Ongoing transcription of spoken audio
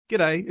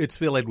G'day, it's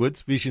Phil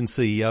Edwards, Vision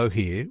CEO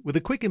here, with a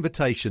quick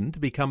invitation to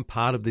become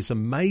part of this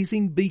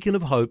amazing beacon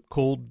of hope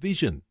called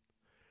Vision.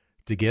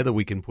 Together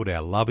we can put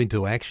our love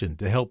into action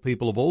to help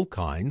people of all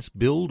kinds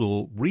build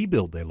or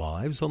rebuild their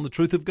lives on the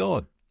truth of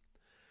God.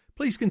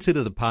 Please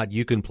consider the part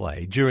you can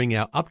play during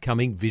our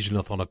upcoming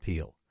Visionathon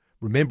appeal,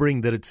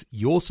 remembering that it's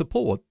your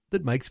support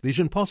that makes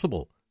Vision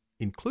possible,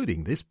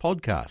 including this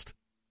podcast.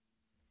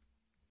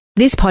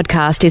 This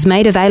podcast is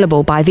made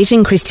available by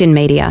Vision Christian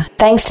Media,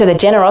 thanks to the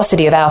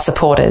generosity of our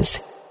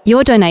supporters.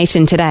 Your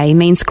donation today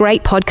means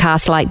great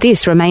podcasts like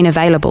this remain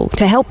available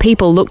to help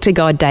people look to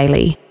God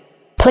daily.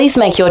 Please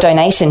make your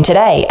donation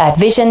today at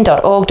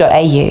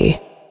vision.org.au.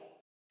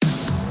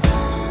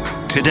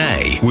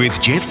 Today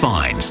with Jeff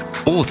Vines,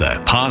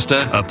 author,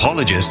 pastor,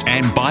 apologist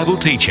and Bible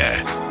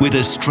teacher, with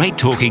a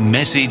straight-talking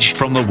message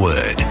from the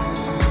Word.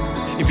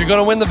 If you're going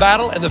to win the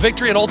battle and the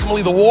victory and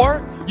ultimately the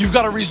war, you've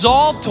got to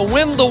resolve to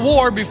win the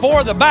war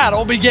before the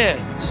battle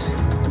begins.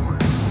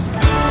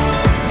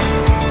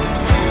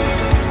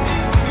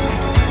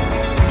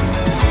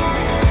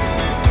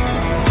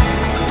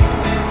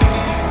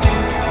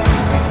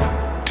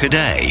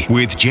 Today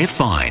with Jeff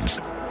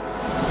Vines.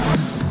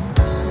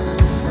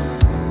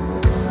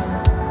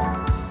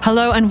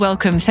 Hello and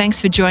welcome.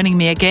 Thanks for joining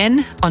me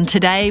again on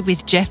Today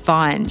with Jeff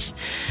Vines.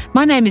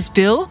 My name is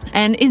Bill,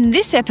 and in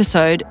this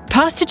episode,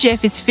 Pastor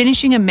Jeff is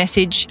finishing a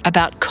message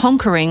about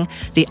conquering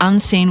the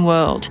unseen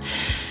world.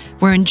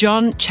 We're in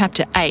John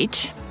chapter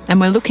 8, and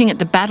we're looking at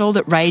the battle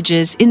that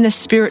rages in the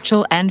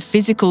spiritual and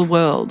physical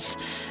worlds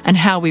and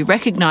how we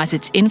recognize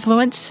its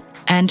influence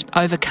and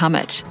overcome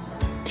it.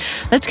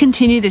 Let's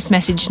continue this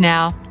message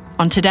now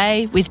on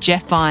Today with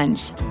Jeff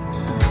Vines.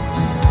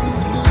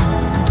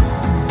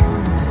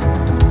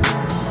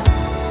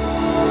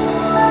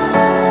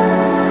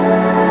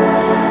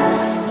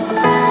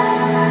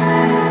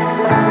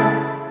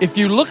 If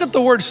you look at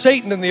the word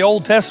Satan in the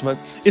Old Testament,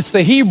 it's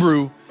the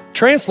Hebrew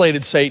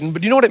translated Satan,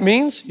 but you know what it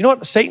means? You know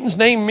what Satan's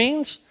name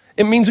means?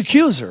 It means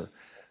accuser.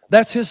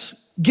 That's his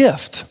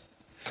gift.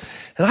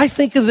 And I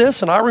think of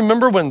this, and I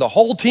remember when the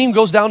whole team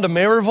goes down to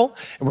Maryville,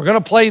 and we're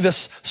gonna play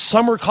this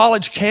summer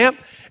college camp.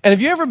 And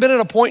have you ever been at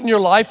a point in your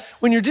life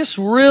when you're just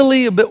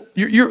really a bit,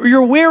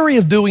 you're weary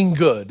of doing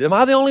good? Am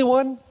I the only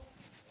one?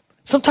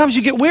 Sometimes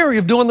you get weary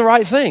of doing the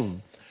right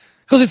thing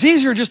because it's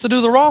easier just to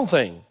do the wrong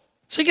thing.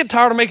 So you get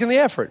tired of making the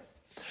effort.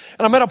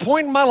 And I'm at a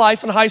point in my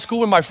life in high school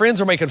when my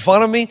friends are making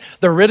fun of me,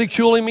 they're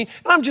ridiculing me,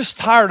 and I'm just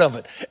tired of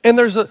it. And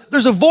there's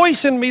a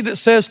voice in me that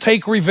says,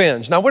 take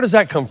revenge. Now, where does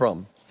that come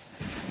from?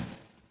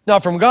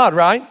 Not from God,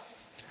 right?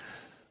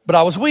 But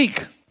I was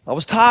weak. I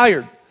was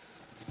tired.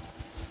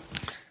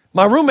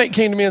 My roommate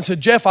came to me and said,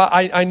 Jeff,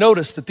 I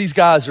noticed that these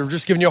guys are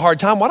just giving you a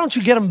hard time. Why don't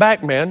you get them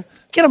back, man?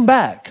 Get them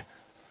back.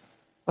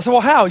 I said,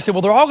 well, how? He said,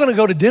 well, they're all going to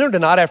go to dinner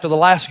tonight after the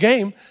last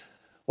game.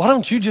 Why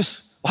don't you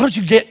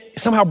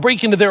somehow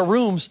break into their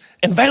rooms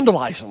and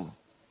vandalize them?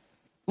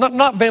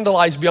 Not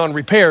vandalize beyond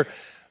repair,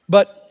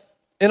 but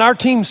in our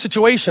team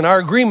situation, our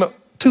agreement,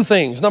 two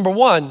things. Number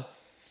one,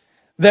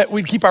 that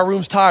we'd keep our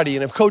rooms tidy,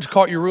 and if coach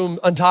caught your room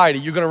untidy,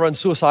 you're gonna run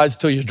suicides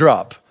until you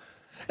drop.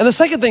 And the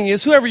second thing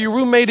is, whoever your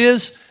roommate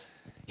is,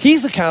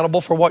 he's accountable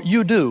for what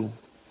you do.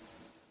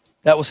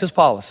 That was his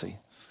policy.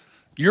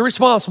 You're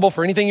responsible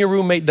for anything your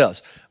roommate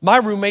does. My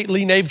roommate,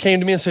 Lee Nave,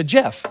 came to me and said,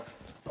 Jeff,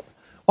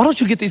 why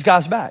don't you get these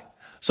guys back?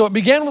 So it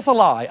began with a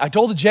lie. I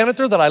told the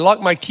janitor that I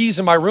locked my keys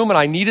in my room and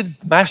I needed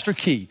master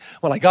key.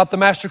 When I got the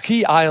master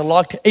key, I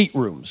unlocked 8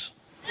 rooms.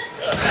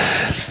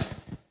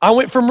 I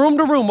went from room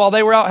to room while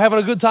they were out having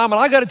a good time, and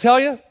I got to tell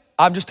you,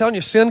 I'm just telling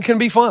you, sin can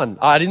be fun.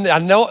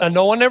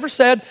 No one ever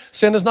said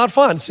sin is not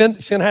fun.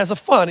 Sin has a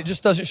fun. It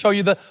just doesn't show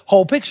you the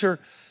whole picture.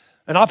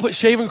 And I put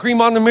shaving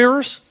cream on the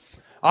mirrors.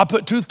 I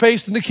put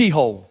toothpaste in the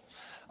keyhole.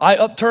 I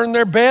upturned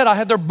their bed. I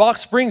had their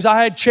box springs.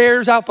 I had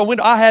chairs out the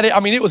window.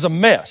 It was a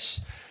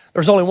mess.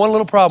 There's only one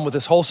little problem with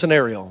this whole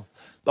scenario.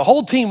 The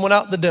whole team went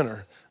out to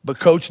dinner, but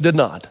coach did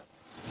not.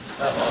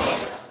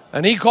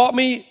 And he caught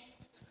me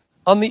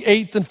on the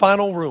 8th and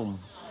final room.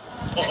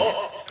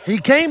 He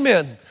came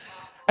in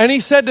and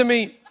he said to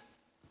me,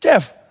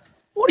 Jeff,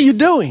 what are you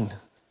doing?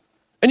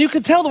 And you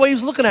could tell the way he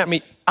was looking at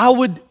me. I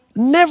would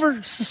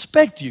never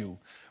suspect you,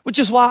 which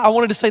is why I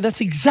wanted to say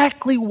that's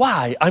exactly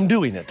why I'm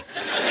doing it.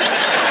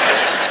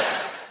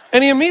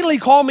 And he immediately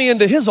called me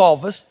into his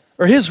office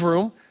or his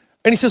room.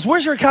 And he says,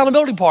 where's your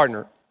accountability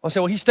partner? I said,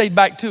 well, he stayed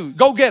back too.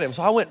 Go get him.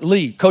 So I went,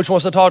 Lee, coach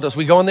wants to talk to us.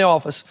 We go in the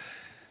office.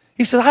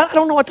 He said, I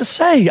don't know what to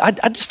say.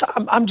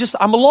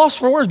 I'm a loss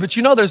for words, but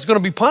you know there's going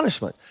to be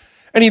punishment.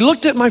 And he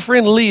looked at my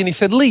friend Lee and he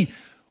said, Lee,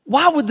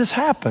 why would this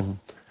happen?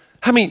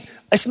 How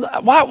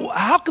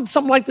could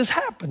something like this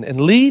happen? And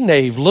Lee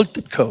Nave looked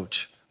at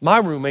coach, my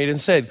roommate, and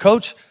said,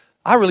 Coach,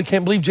 I really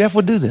can't believe Jeff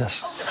would do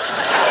this.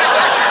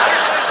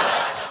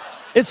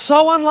 It's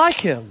so unlike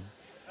him.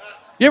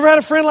 You ever had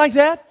a friend like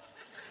that?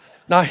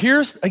 Now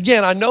here's,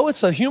 again, I know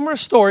it's a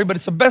humorous story, but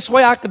it's the best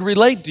way I could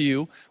relate to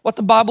you what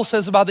the Bible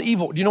says about the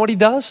evil. Do you know what he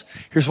does?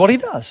 Here's what he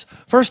does.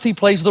 First, he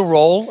plays the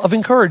role of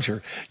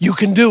encourager. You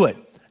can do it.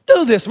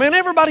 Do this, man.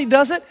 Everybody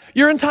does it.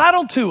 You're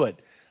entitled to it.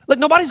 Look,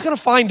 nobody's going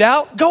to find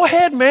out. Go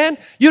ahead, man.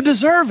 You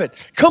deserve it.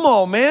 Come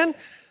on, man.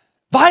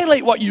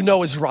 Violate what you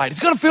know is right. It's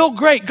going to feel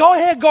great. Go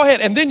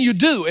ahead. And then you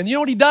do. And you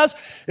know what he does?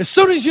 As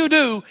soon as you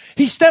do,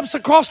 he steps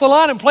across the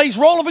line and plays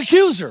role of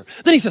accuser.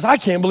 Then he says, I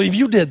can't believe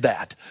you did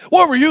that.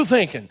 What were you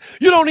thinking?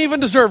 You don't even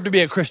deserve to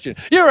be a Christian.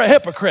 You're a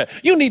hypocrite.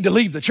 You need to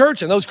leave the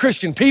church, and those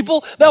Christian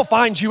people, they'll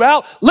find you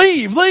out.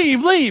 Leave.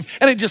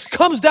 And it just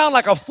comes down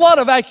like a flood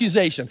of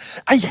accusation.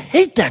 I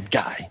hate that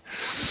guy.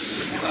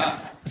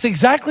 It's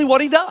exactly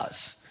what he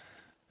does.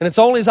 And it's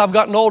only as I've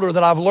gotten older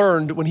that I've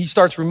learned when he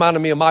starts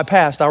reminding me of my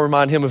past, I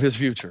remind him of his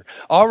future.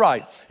 All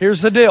right,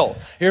 here's the deal.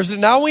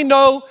 Now we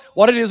know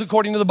what it is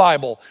according to the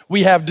Bible.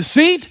 We have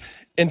deceit,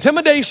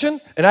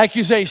 intimidation, and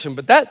accusation,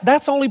 but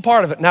that's only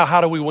part of it. Now, how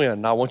do we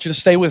win? Now, I want you to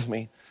stay with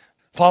me.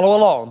 Follow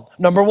along.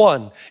 Number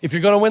one, if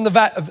you're going to win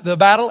the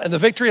battle and the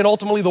victory and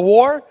ultimately the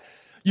war,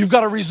 you've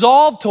got to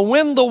resolve to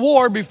win the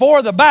war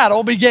before the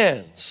battle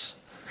begins.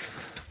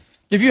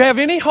 If you have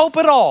any hope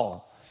at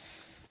all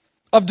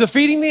of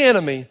defeating the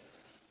enemy,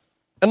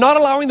 and not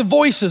allowing the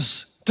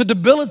voices to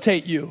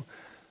debilitate you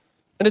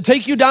and to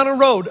take you down a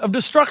road of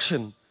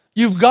destruction,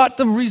 you've got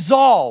to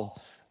resolve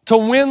to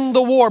win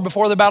the war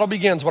before the battle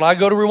begins. When I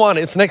go to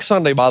Rwanda, it's next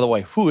Sunday, by the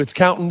way. It's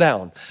counting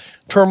down.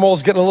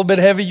 Turmoil's getting a little bit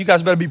heavy. You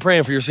guys better be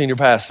praying for your senior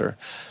pastor.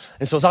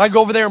 And so as I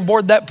go over there and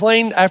board that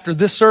plane after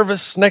this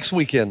service next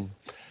weekend,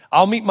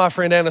 I'll meet my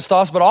friend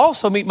Anastas, but I'll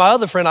also meet my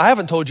other friend I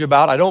haven't told you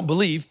about, I don't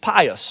believe,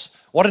 Pius.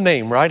 What a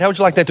name, right? How would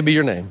you like that to be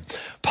your name?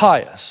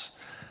 Pius.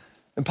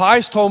 And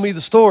Pius told me the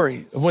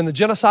story of when the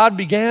genocide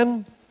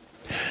began,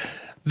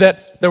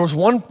 that there was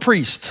one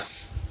priest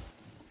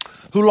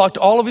who locked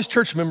all of his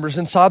church members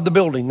inside the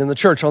building in the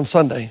church on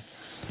Sunday.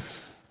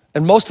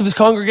 And most of his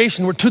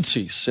congregation were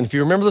Tutsis. And if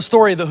you remember the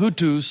story, the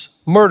Hutus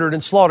murdered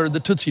and slaughtered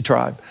the Tutsi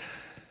tribe.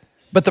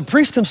 But the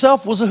priest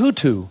himself was a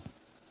Hutu,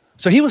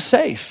 so he was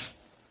safe.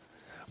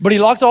 But he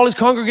locked all his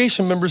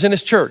congregation members in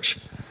his church.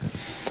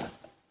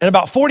 And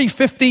about 40,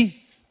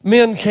 50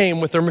 men came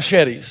with their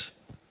machetes.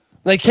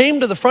 They came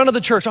to the front of the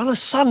church on a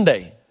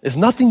Sunday. There's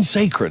nothing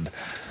sacred.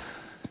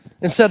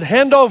 And said,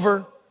 hand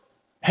over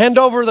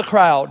the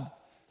crowd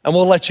and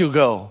we'll let you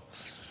go.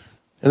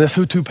 And this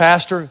Hutu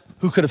pastor,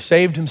 who could have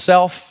saved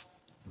himself,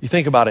 you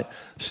think about it,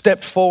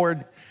 stepped forward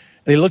and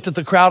he looked at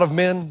the crowd of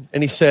men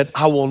and he said,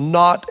 I will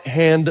not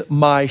hand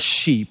my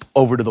sheep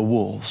over to the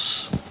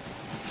wolves.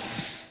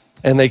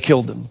 And they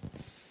killed him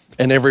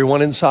and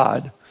everyone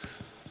inside. And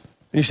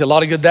you said, a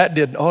lot of good that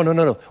did. Oh,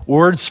 no.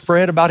 Word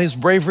spread about his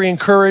bravery and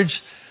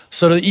courage.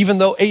 So that even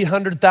though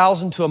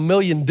 800,000 to 1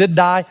 million did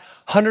die,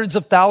 hundreds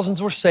of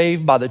thousands were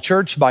saved by the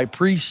church, by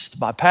priests,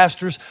 by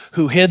pastors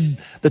who hid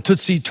the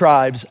Tutsi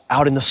tribes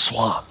out in the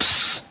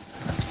swamps.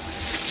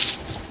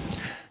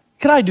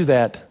 Can I do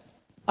that?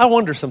 I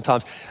wonder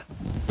sometimes.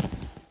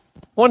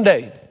 One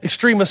day,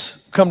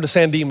 extremists come to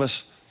San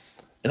Dimas,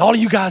 and all of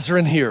you guys are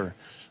in here,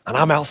 and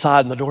I'm outside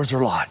and the doors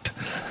are locked.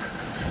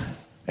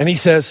 And he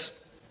says,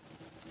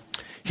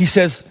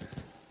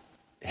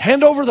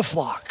 hand over the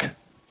flock.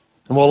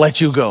 And we'll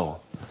let you go.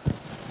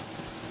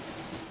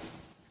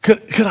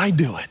 Could I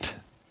do it?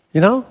 You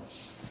know?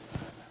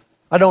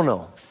 I don't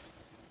know.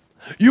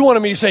 You wanted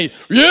me to say,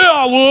 yeah,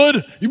 I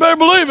would. You better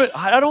believe it.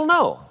 I don't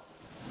know.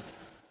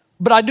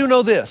 But I do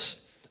know this.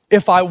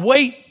 If I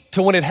wait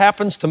till when it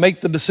happens to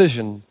make the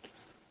decision,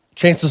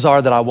 chances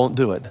are that I won't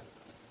do it.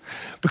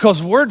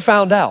 Because word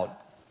found out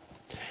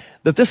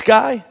that this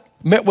guy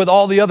met with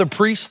all the other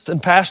priests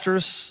and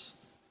pastors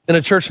in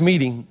a church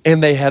meeting,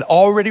 and they had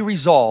already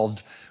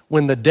resolved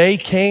when the day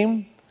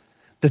came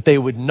that they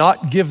would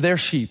not give their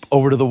sheep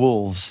over to the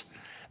wolves.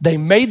 They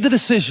made the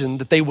decision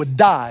that they would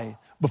die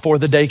before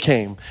the day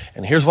came.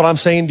 And here's what I'm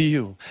saying to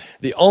you.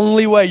 The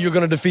only way you're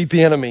going to defeat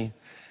the enemy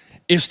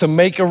is to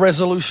make a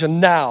resolution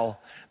now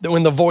that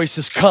when the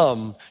voices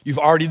come, you've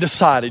already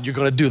decided you're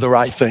going to do the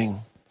right thing.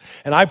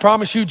 And I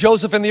promise you,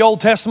 Joseph in the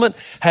Old Testament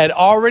had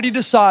already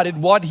decided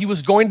what he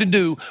was going to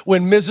do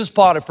when Mrs.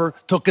 Potiphar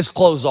took his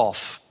clothes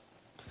off.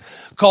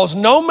 Because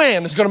no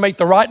man is going to make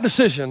the right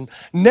decision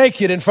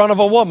naked in front of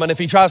a woman if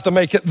he tries to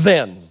make it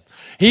then.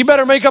 He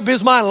better make up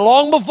his mind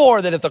long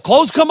before that if the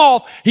clothes come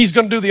off, he's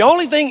going to do the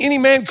only thing any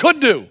man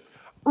could do.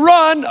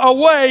 Run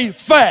away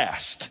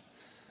fast.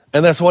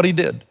 And that's what he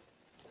did.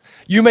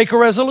 You make a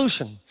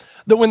resolution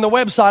that when the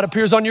website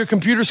appears on your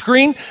computer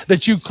screen,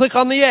 that you click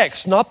on the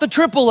X, not the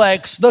triple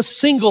X, the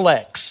single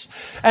X.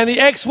 And the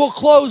X will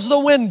close the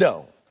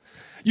window.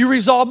 You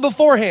resolve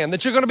beforehand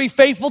that you're going to be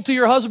faithful to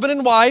your husband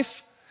and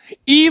wife,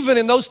 even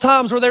in those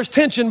times where there's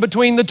tension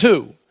between the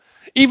two.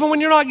 Even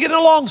when you're not getting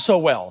along so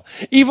well.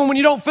 Even when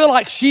you don't feel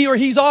like she or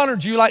he's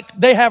honored you like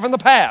they have in the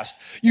past.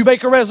 You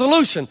make a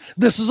resolution.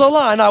 This is a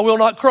line I will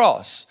not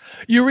cross.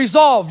 You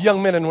resolve,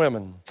 young men and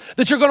women,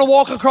 that you're going to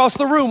walk across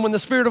the room when the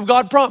Spirit of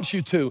God prompts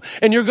you to.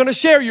 And you're going to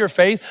share your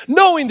faith,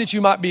 knowing that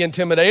you might be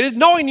intimidated,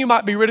 knowing you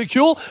might be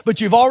ridiculed,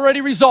 but you've already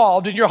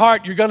resolved in your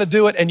heart you're going to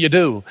do it, and you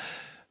do.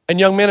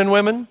 And young men and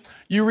women,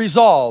 you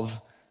resolve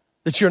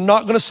that you're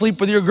not going to sleep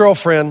with your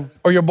girlfriend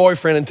or your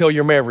boyfriend until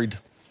you're married.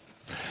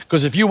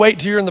 Because if you wait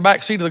till you're in the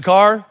back seat of the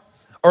car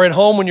or at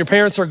home when your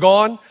parents are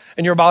gone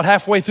and you're about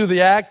halfway through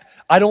the act,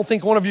 I don't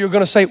think one of you are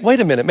going to say, wait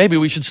a minute, maybe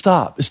we should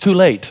stop. It's too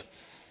late.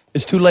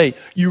 It's too late.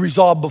 You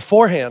resolve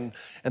beforehand,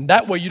 and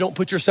that way you don't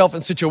put yourself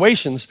in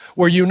situations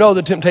where you know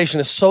the temptation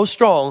is so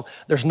strong,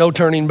 there's no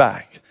turning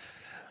back.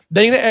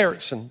 Dana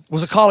Erickson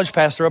was a college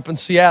pastor up in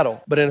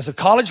Seattle, but as a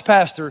college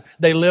pastor,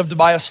 they lived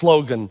by a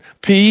slogan,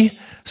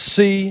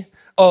 PCO,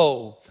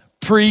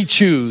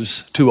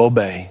 pre-choose to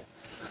obey.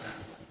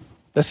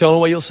 That's the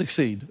only way you'll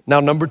succeed.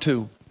 Now, number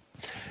 2.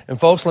 And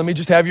folks, let me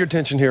just have your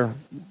attention here.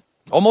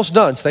 Almost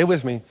done, stay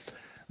with me.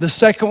 The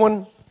second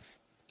one,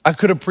 I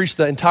could have preached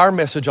the entire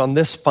message on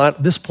this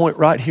point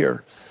right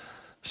here.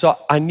 So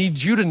I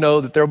need you to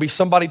know that there will be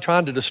somebody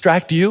trying to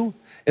distract you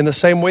in the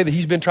same way that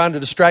he's been trying to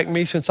distract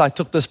me since I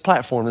took this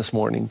platform this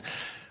morning.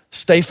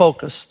 Stay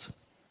focused.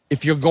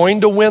 If you're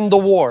going to win the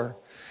war,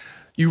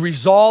 you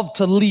resolve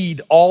to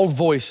lead all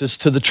voices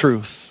to the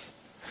truth.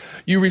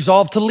 You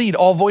resolve to lead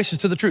all voices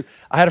to the truth.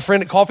 I had a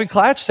friend at Coffee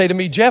Klatch say to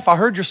me, Jeff, I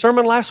heard your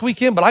sermon last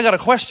weekend, but I got a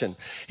question.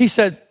 He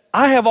said,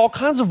 I have all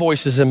kinds of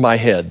voices in my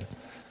head.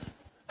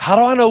 How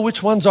do I know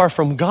which ones are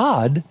from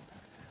God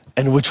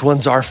and which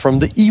ones are from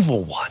the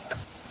evil one?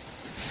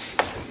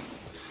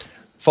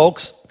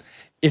 Folks,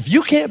 if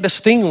you can't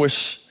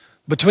distinguish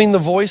between the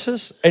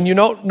voices and you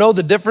don't know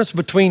the difference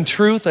between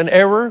truth and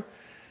error,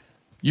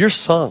 you're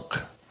sunk.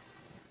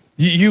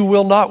 You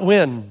will not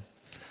win,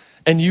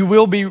 and you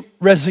will be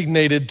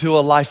resignated to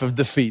a life of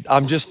defeat.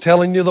 I'm just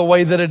telling you the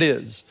way that it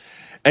is.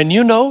 And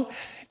you know,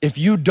 if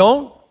you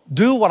don't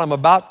do what I'm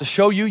about to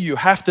show you, you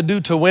have to do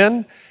to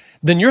win,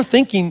 then you're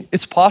thinking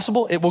it's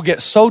possible it will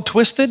get so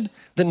twisted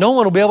that no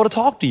one will be able to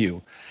talk to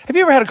you. Have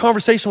you ever had a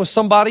conversation with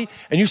somebody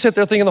and you sit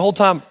there thinking the whole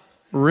time,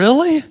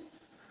 really?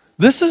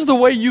 This is the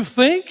way you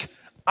think?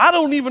 I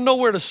don't even know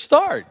where to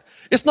start.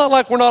 It's not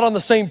like we're not on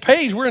the same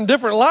page. We're in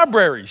different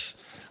libraries.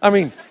 I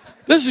mean,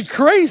 this is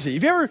crazy.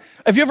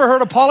 Have you ever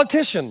heard a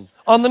politician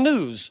on the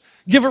news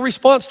give a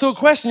response to a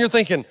question? You're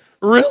thinking,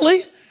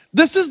 really?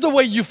 This is the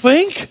way you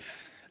think?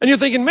 And you're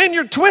thinking, man,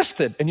 you're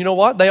twisted. And you know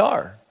what? They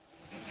are.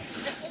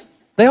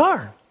 They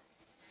are.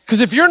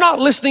 Because if you're not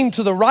listening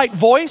to the right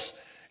voice,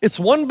 it's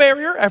one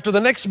barrier after the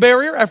next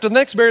barrier after the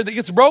next barrier that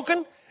gets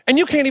broken, and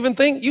you can't even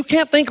think, you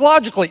can't think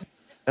logically.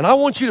 And I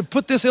want you to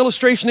put this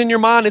illustration in your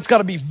mind. It's got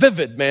to be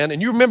vivid, man,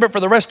 and you remember it for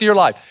the rest of your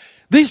life.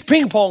 These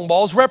ping pong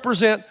balls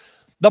represent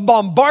the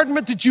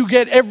bombardment that you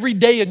get every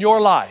day in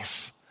your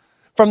life.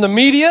 From the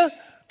media,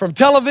 from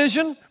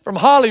television, from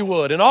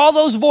Hollywood, and all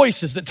those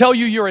voices that tell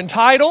you you're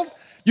entitled,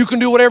 you can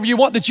do whatever you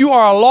want, that you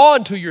are a law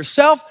unto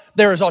yourself.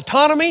 There is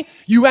autonomy.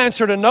 You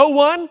answer to no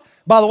one.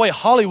 By the way,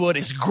 Hollywood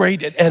is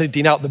great at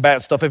editing out the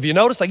bad stuff. Have you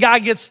noticed? The guy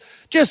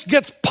just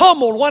gets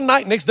pummeled one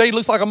night, next day he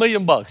looks like $1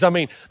 million. I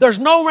mean, there's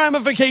no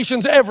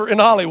ramifications ever in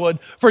Hollywood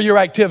for your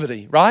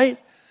activity, right?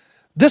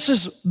 This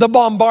is the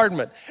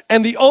bombardment.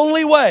 And the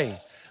only way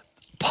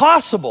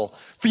possible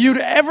for you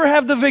to ever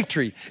have the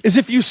victory is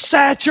if you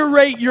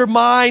saturate your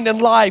mind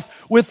and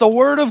life with the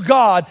Word of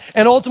God.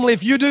 And ultimately,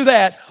 if you do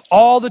that,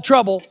 all the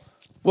trouble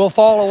will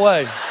fall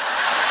away.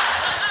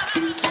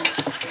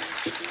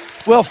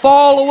 Will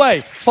fall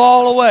away.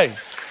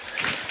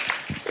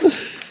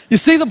 You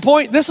see the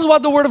point? This is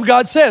what the Word of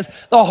God says.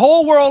 The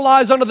whole world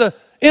lies under the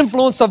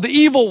influence of the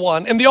evil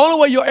one. And the only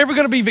way you're ever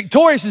going to be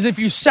victorious is if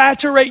you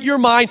saturate your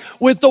mind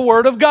with the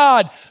Word of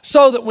God,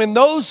 so that when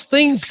those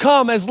things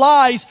come as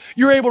lies,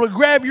 you're able to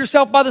grab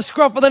yourself by the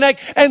scruff of the neck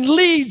and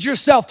lead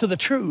yourself to the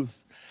truth.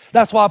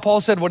 That's why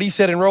Paul said what he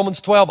said in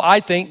Romans 12, I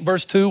think,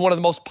 verse 2, one of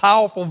the most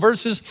powerful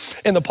verses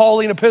in the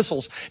Pauline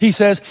epistles. He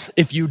says,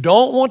 if you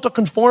don't want to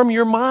conform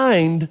your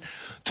mind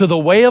to the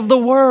way of the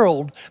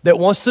world that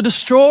wants to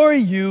destroy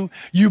you,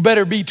 you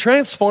better be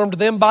transformed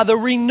then by the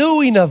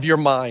renewing of your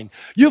mind.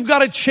 You've got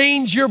to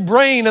change your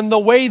brain and the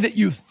way that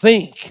you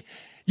think.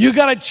 You've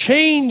got to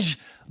change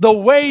the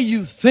way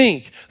you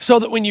think so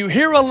that when you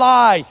hear a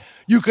lie,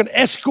 you can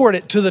escort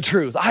it to the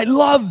truth. I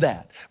love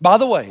that. By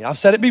the way, I've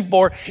said it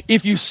before,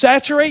 if you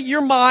saturate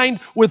your mind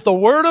with the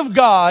Word of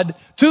God,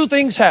 two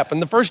things happen.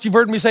 The first you've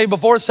heard me say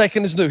before,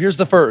 second is new. Here's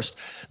the first.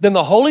 Then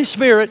the Holy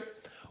Spirit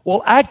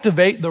will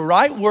activate the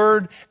right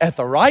word at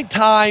the right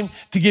time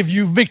to give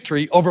you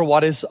victory over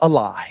what is a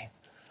lie.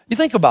 You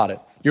think about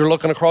it. You're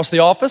looking across the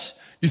office.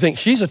 You think,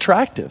 she's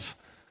attractive.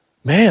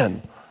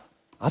 Man,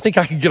 I think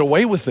I could get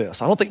away with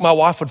this. I don't think my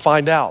wife would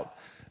find out.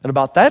 And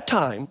about that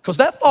time, because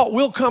that thought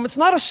will come, it's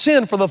not a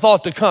sin for the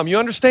thought to come. You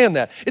understand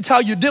that? It's how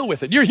you deal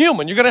with it. You're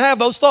human. You're going to have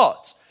those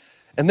thoughts.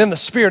 And then the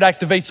Spirit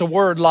activates a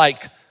word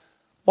like,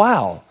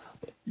 wow,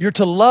 you're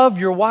to love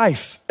your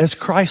wife as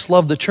Christ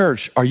loved the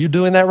church. Are you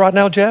doing that right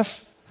now,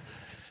 Jeff?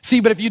 See,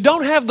 but if you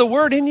don't have the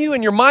Word in you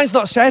and your mind's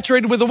not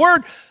saturated with the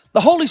Word, the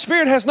Holy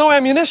Spirit has no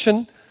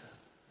ammunition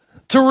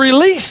to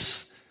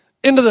release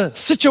into the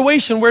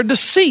situation where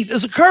deceit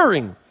is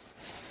occurring.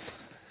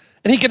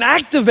 And He can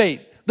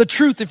activate the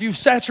truth if you've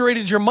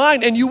saturated your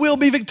mind, and you will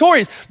be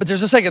victorious. But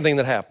there's a second thing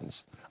that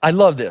happens. I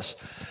love this.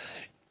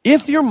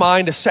 If your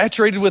mind is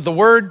saturated with the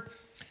Word,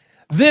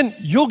 then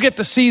you'll get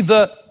to see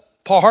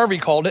Paul Harvey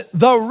called it,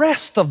 the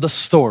rest of the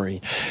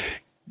story.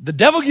 The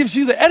devil gives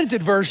you the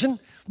edited version,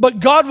 but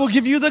God will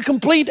give you the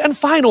complete and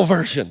final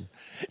version.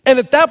 And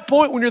at that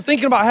point, when you're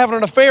thinking about having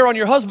an affair on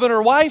your husband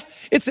or wife,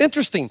 it's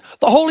interesting.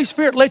 The Holy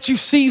Spirit lets you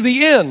see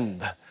the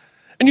end.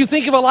 And you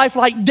think of a life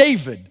like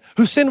David,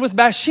 who sinned with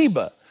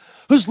Bathsheba,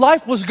 whose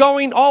life was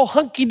going all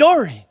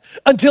hunky-dory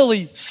until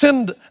he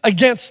sinned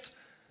against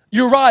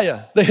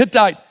Uriah, the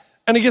Hittite,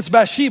 and against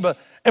Bathsheba.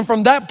 And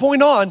from that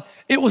point on,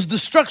 it was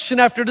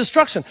destruction after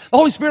destruction. The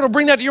Holy Spirit will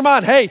bring that to your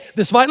mind. Hey,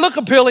 this might look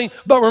appealing,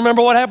 but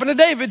remember what happened to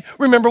David.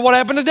 Remember what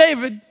happened to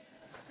David.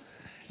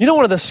 You know,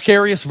 one of the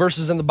scariest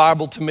verses in the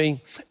Bible to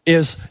me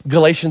is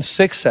Galatians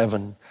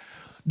 6:7.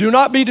 Do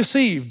not be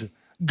deceived.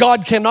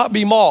 God cannot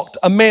be mocked.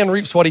 A man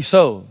reaps what he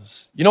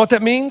sows. You know what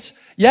that means?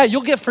 Yeah,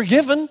 you'll get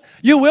forgiven.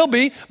 You will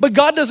be. But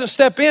God doesn't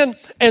step in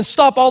and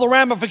stop all the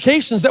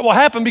ramifications that will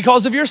happen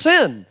because of your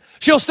sin.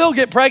 She'll still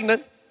get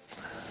pregnant.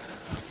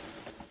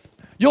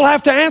 You'll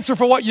have to answer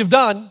for what you've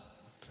done.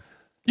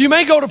 You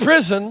may go to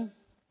prison.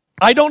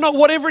 I don't know,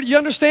 whatever, you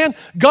understand?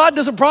 God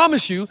doesn't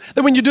promise you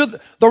that when you do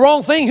the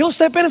wrong thing, he'll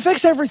step in and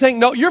fix everything.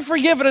 No, you're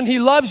forgiven and he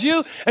loves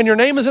you and your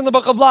name is in the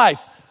book of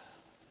life.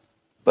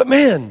 But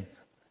man,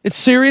 it's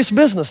serious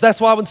business.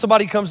 That's why when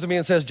somebody comes to me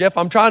and says, Jeff,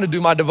 I'm trying to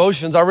do my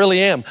devotions, I really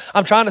am.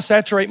 I'm trying to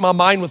saturate my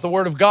mind with the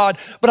word of God,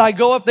 but I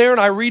go up there and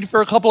I read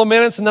for a couple of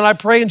minutes and then I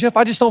pray, and Jeff,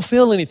 I just don't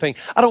feel anything.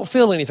 I don't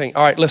feel anything.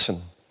 All right,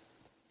 listen.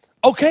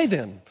 Okay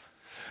then.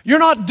 You're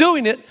not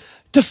doing it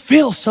to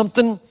feel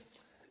something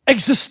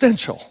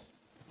existential.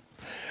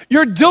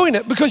 You're doing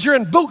it because you're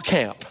in boot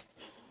camp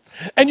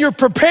and you're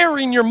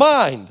preparing your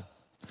mind.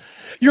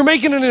 You're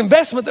making an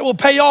investment that will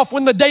pay off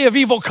when the day of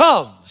evil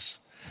comes,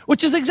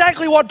 which is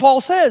exactly what Paul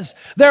says.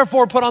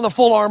 Therefore, put on the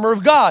full armor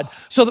of God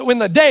so that when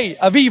the day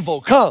of evil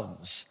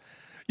comes,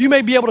 you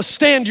may be able to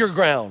stand your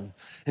ground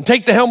and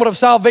take the helmet of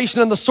salvation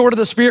and the sword of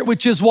the Spirit,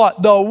 which is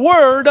what? The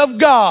word of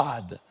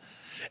God.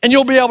 And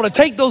you'll be able to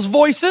take those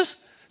voices.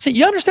 See,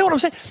 you understand what I'm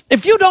saying?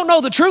 If you don't know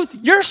the truth,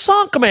 you're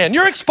sunk, man.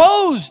 You're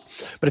exposed.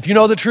 But if you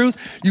know the truth,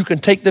 you can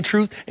take the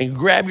truth and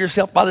grab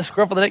yourself by the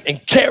scruff of the neck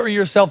and carry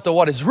yourself to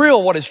what is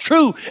real, what is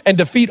true, and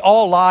defeat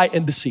all lie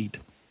and deceit.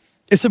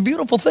 It's a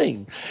beautiful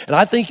thing. And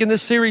I think in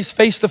this series,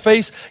 Face to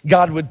Face,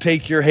 God would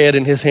take your head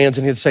in his hands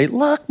and he'd say,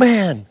 look,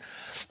 man,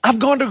 I've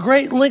gone to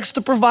great lengths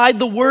to provide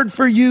the word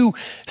for you.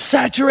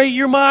 Saturate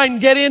your mind,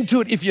 get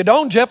into it. If you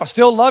don't, Jeff, I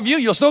still love you.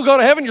 You'll still go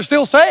to heaven. You're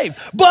still saved.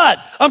 But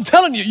I'm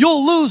telling you,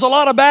 you'll lose a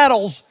lot of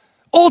battles.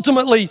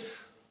 Ultimately,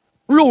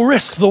 you'll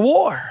risk the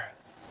war.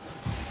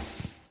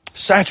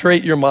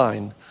 Saturate your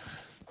mind.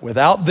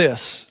 Without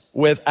this,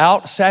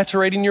 without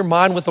saturating your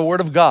mind with the word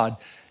of God,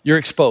 you're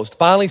exposed.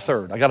 Finally,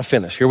 third, I got to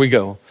finish. Here we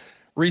go.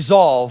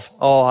 Resolve.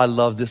 Oh, I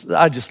love this.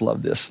 I just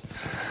love this.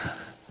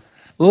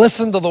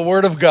 Listen to the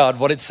word of God,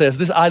 what it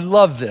says. I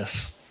love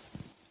this.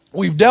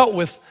 We've dealt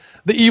with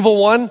the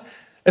evil one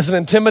as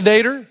an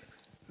intimidator,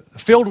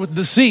 filled with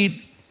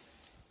deceit,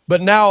 but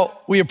now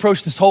we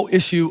approach this whole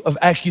issue of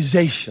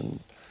accusation,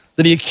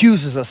 that he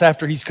accuses us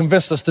after he's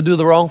convinced us to do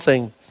the wrong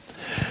thing.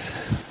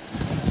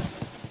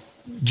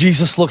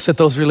 Jesus looks at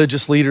those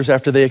religious leaders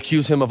after they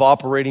accuse him of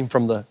operating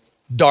from the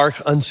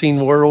dark,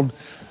 unseen world,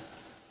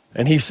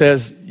 and he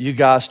says, you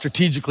guys,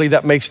 strategically,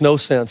 that makes no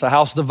sense. A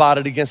house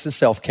divided against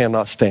itself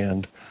cannot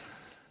stand.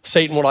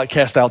 Satan will not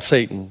cast out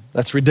Satan.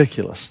 That's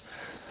ridiculous.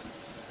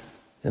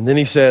 And then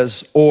he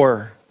says,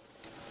 or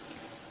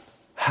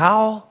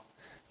how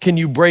can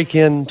you break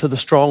into the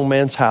strong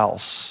man's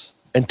house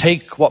and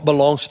take what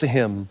belongs to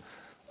him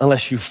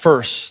unless you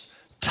first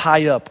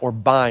tie up or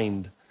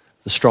bind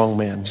the strong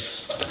man?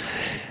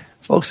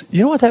 Folks,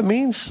 you know what that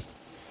means?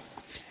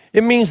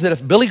 It means that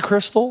if Billy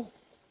Crystal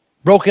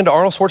broke into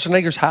Arnold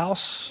Schwarzenegger's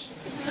house,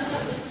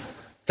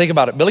 think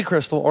about it, Billy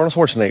Crystal, Arnold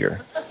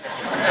Schwarzenegger.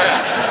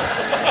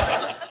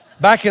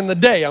 Back in the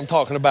day, I'm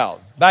talking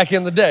about, back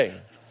in the day.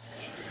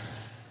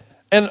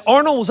 And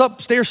Arnold was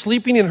upstairs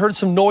sleeping and heard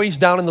some noise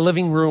down in the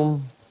living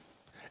room.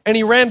 And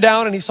he ran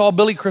down and he saw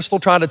Billy Crystal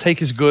trying to take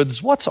his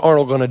goods. What's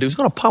Arnold gonna do? He's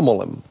gonna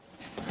pummel him.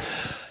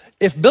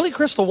 If Billy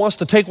Crystal wants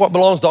to take what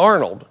belongs to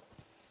Arnold,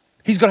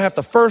 he's gonna have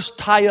to first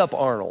tie up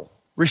Arnold,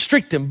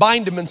 restrict him,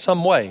 bind him in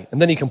some way,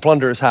 and then he can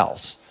plunder his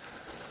house.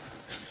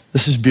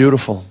 This is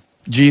beautiful.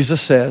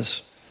 Jesus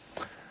says,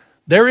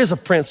 there is a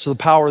prince to the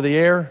power of the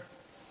air,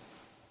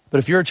 but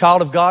if you're a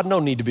child of God, no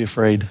need to be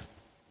afraid.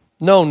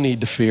 No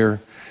need to fear.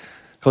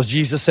 Because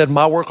Jesus said,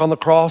 my work on the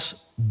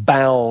cross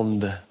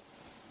bound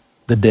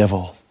the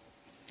devil.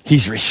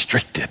 He's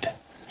restricted.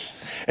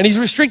 And he's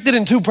restricted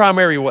in two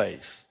primary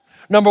ways.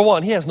 Number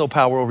one, he has no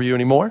power over you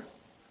anymore.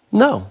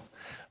 No.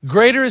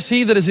 Greater is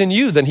he that is in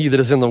you than he that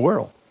is in the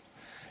world.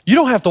 You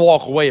don't have to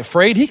walk away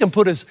afraid. He can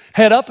put his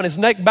head up and his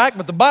neck back,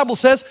 but the Bible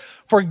says,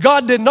 for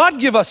God did not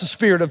give us a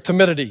spirit of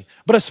timidity,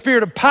 but a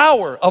spirit of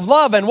power, of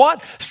love, and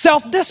what?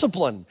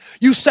 Self-discipline.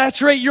 You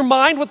saturate your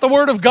mind with the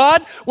word of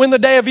God. When the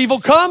day of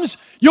evil comes,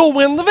 you'll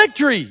win the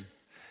victory.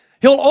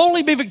 He'll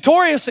only be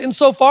victorious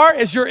insofar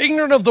as you're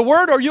ignorant of the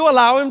word or you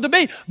allow him to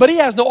be. But he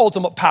has no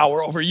ultimate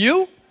power over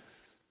you.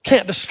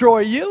 Can't destroy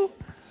you.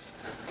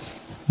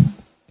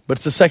 But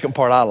it's the second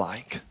part I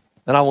like,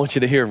 and I want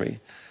you to hear me.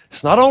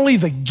 It's not only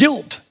the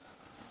guilt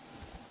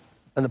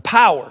and the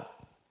power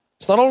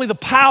It's not only the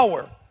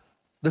power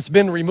that's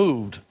been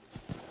removed.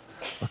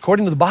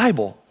 According to the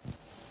Bible,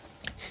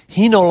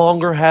 he no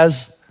longer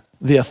has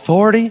the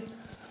authority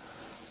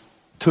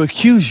to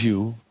accuse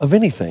you of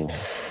anything.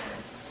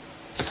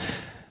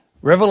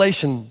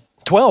 Revelation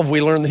 12,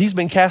 we learn that he's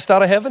been cast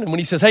out of heaven. And when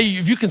he says, hey,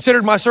 have you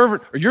considered my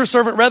servant, or your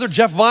servant rather,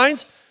 Jeff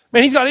Vines?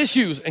 Man, he's got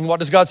issues. And what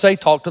does God say?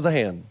 Talk to the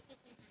hand.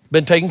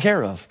 Been taken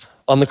care of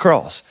on the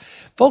cross.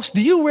 Folks,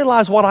 do you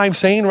realize what I'm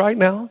saying right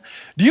now?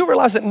 Do you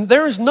realize that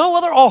there is no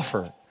other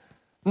offer?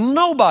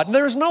 Nobody.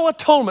 There is no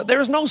atonement. There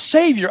is no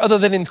Savior other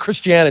than in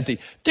Christianity.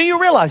 Do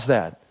you realize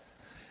that?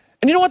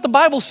 And you know what the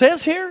Bible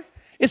says here?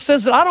 It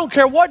says that I don't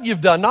care what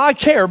you've done. Now I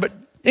care, but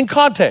in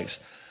context.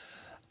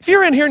 If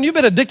you're in here and you've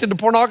been addicted to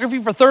pornography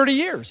for 30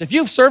 years, if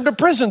you've served a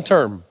prison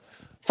term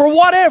for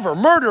whatever,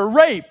 murder,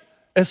 rape,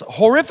 as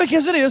horrific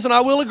as it is, and I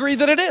will agree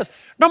that it is,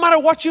 no matter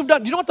what you've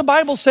done, you know what the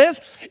Bible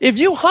says? If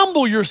you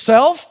humble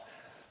yourself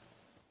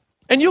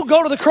and you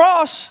go to the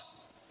cross,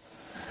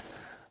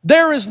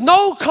 there is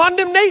no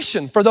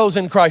condemnation for those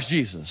in Christ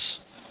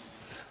Jesus.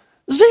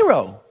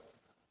 Zero.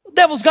 The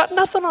devil's got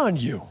nothing on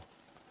you.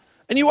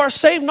 And you are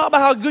saved not by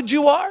how good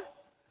you are,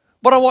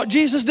 but on what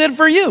Jesus did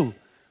for you.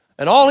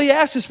 And all he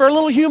asks is for a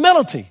little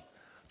humility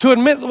to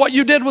admit that what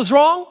you did was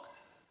wrong.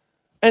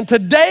 And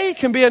today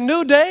can be a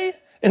new day,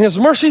 and his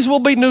mercies will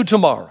be new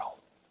tomorrow.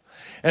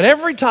 And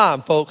every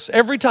time, folks,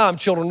 every time,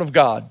 children of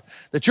God,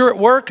 that you're at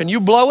work and you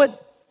blow it,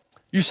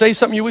 you say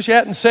something you wish you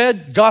hadn't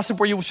said, gossip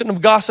where you shouldn't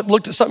have gossiped,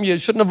 looked at something you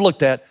shouldn't have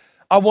looked at,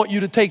 I want you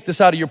to take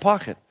this out of your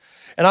pocket.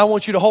 And I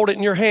want you to hold it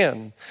in your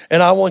hand.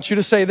 And I want you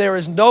to say, there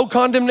is no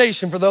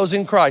condemnation for those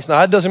in Christ. Now,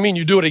 that doesn't mean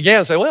you do it again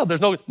and say, well,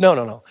 there's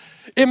no.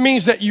 It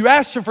means that you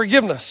ask for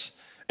forgiveness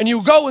and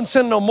you go and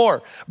sin no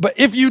more. But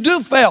if you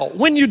do fail,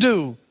 when you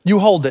do, you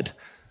hold it.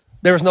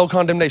 There is no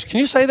condemnation. Can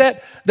you say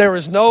that? There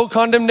is no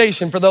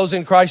condemnation for those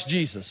in Christ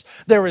Jesus.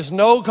 There is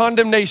no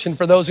condemnation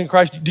for those in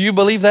Christ. Do you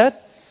believe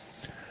that?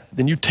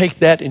 Then you take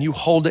that and you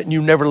hold it and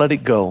you never let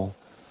it go.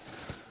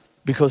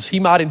 Because he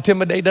might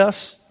intimidate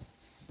us.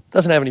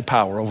 Doesn't have any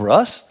power over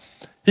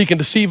us. He can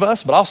deceive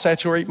us, but I'll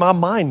saturate my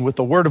mind with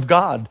the Word of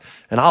God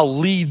and I'll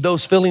lead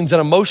those feelings and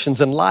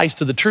emotions and lies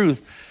to the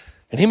truth.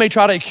 And he may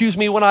try to accuse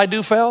me when I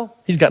do fail.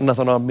 He's got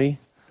nothing on me.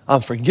 I'm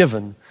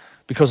forgiven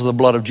because of the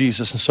blood of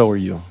Jesus, and so are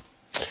you.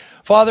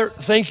 Father,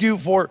 thank you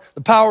for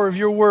the power of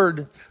your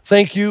Word.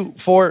 Thank you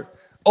for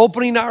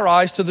opening our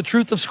eyes to the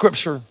truth of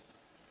Scripture.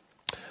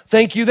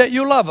 Thank you that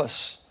you love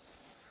us.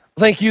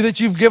 Thank you that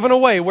you've given a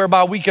way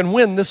whereby we can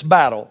win this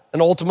battle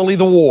and ultimately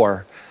the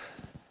war.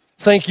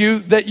 Thank you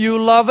that you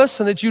love us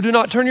and that you do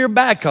not turn your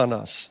back on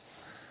us.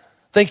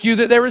 Thank you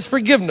that there is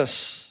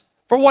forgiveness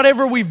for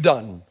whatever we've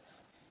done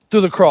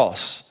through the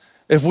cross,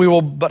 if we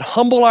will but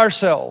humble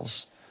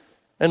ourselves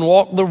and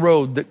walk the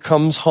road that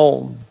comes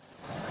home.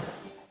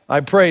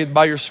 I pray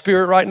by your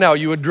Spirit right now,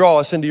 you would draw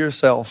us into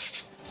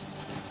yourself.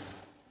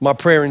 My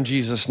prayer in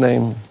Jesus'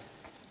 name,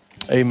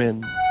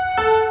 amen.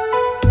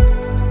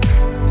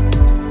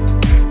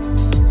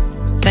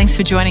 Thanks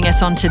for joining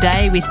us on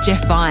Today with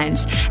Jeff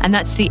Vines. And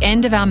that's the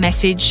end of our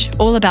message,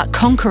 all about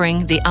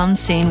conquering the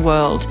unseen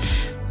world.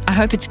 I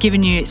hope it's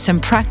given you some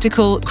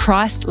practical,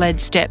 Christ-led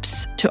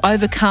steps to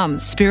overcome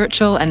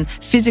spiritual and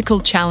physical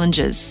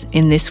challenges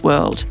in this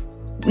world.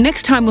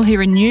 Next time, we'll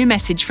hear a new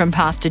message from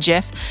Pastor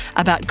Jeff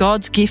about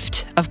God's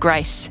gift of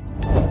grace.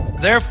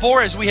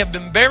 Therefore, as we have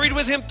been buried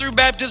with him through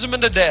baptism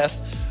into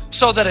death,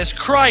 so that as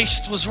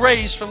Christ was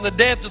raised from the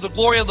dead through the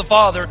glory of the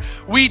Father,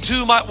 we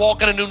too might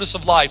walk in a newness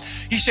of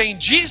life. He's saying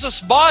Jesus'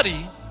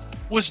 body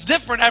was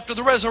different after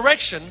the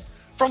resurrection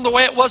from the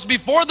way it was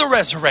before the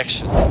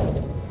resurrection.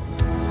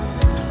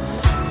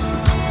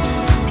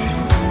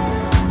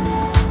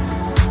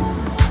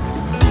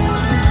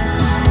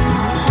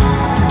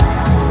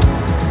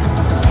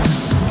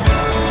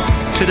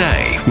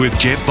 Today with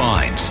Jeff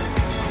Vines.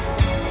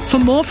 For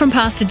more from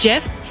Pastor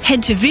Jeff,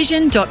 head to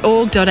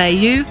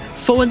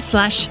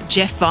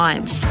vision.org.au/Jeff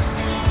Vines.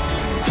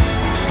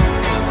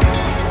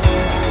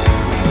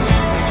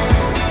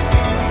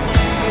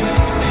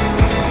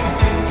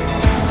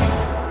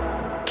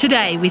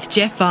 Today with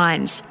Jeff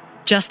Vines.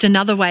 Just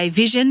another way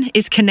Vision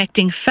is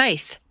connecting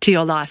faith to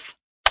your life.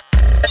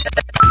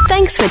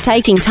 Thanks for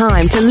taking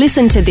time to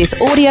listen to this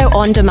audio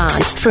on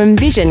demand from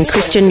Vision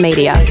Christian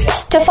Media.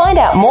 To find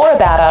out more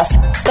about us,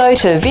 go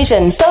to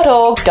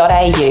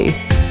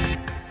vision.org.au.